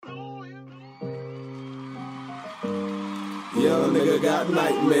Young nigga got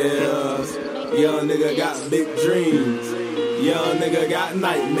nightmares. Young nigga got big dreams. Young nigga got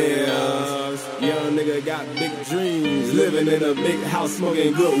nightmares. Young nigga got big dreams. Living in a big house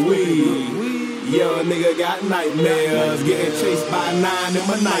smoking good weed. Young nigga got nightmares. Getting chased by 9 in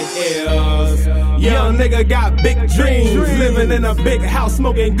my night airs. Young nigga got big dreams. Living in a big house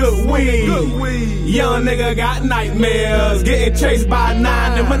smoking good weed. Young nigga got nightmares. Getting chased by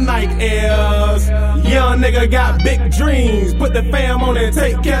 9 in my night airs. Young nigga got big dreams. Put the fam on and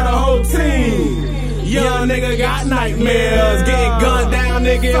take care of the whole team. Young nigga got nightmares. Getting gunned down,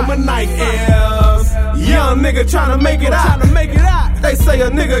 nigga, in my night airs. Young nigga tryna make it out. They say a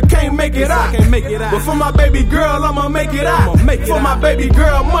nigga can't make it out. But for my baby girl, I'ma make it out. For my baby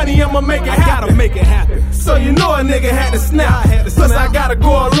girl money, I'ma make it happen. Gotta make it happen. So you know a nigga had to snap. Plus I gotta go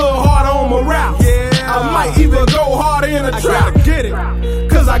a little harder on my route. I might even go harder in the trap. Get it.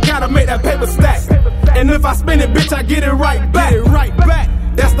 Cause I gotta make that paper stack. And if I spend it, bitch, I get it right back.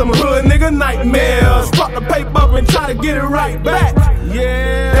 That's them hood nigga nightmares. Fuck the paper up and try to get it right back.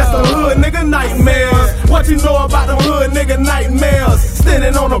 That's them hood nigga nightmares. What you know about them hood nigga nightmares?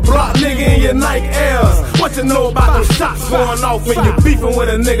 Standing on the block, nigga, in your night airs. What you know about them shots going off when you beefing with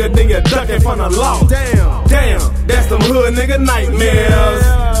a nigga, then you ducking from the law? Damn, that's them hood nigga nightmares.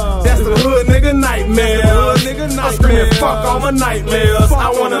 That's the hood nigga nightmares. I'm screaming fuck all my nightmares. I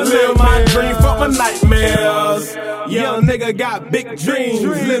wanna live my dream, fuck my nightmares. Young nigga got big dreams.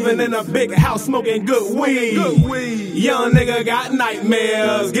 Living in a big house smoking good weed. Young nigga got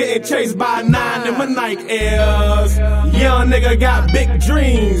nightmares. Getting chased by 9 in my night airs. Young nigga got big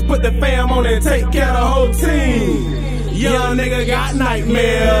dreams. Put the fam on and take care of the whole team. Young nigga got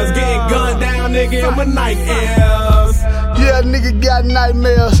nightmares. Getting gunned down, nigga, in my night airs. Yeah, nigga got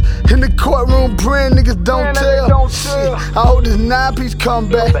nightmares. In the courtroom praying niggas don't tell. Shit, I hope this 9-piece come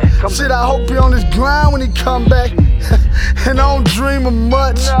back. Shit, I hope he on his grind when he come back. And I don't dream of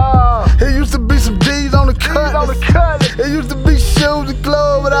much. It used to be some D's on the cut. It used to be shoes and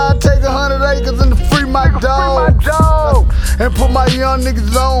clothes, but I'd take 100 acres and free my dog. And put my young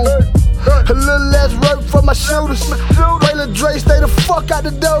niggas on. A little less work for my shooters. Waylon Dre stay the fuck out the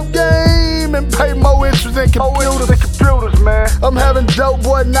dope game and pay more interest in computers, man. I'm having dope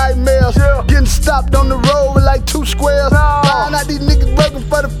boy nightmares. Getting stopped on the road with like 2 squares. Find out these niggas working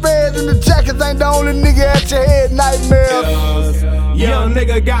for the feds and the jackets ain't the only nigga at your head nightmares. Young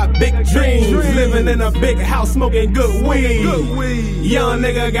nigga got big dreams. Living in a big house smoking good weed. Young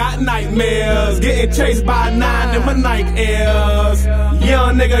nigga got nightmares. Getting chased by 9 in my night airs.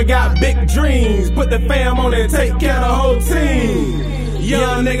 Young nigga got big dreams. Put the fam on and take care of the whole team.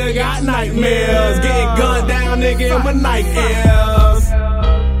 Young nigga got nightmares. Getting gunned down, nigga, in my night airs.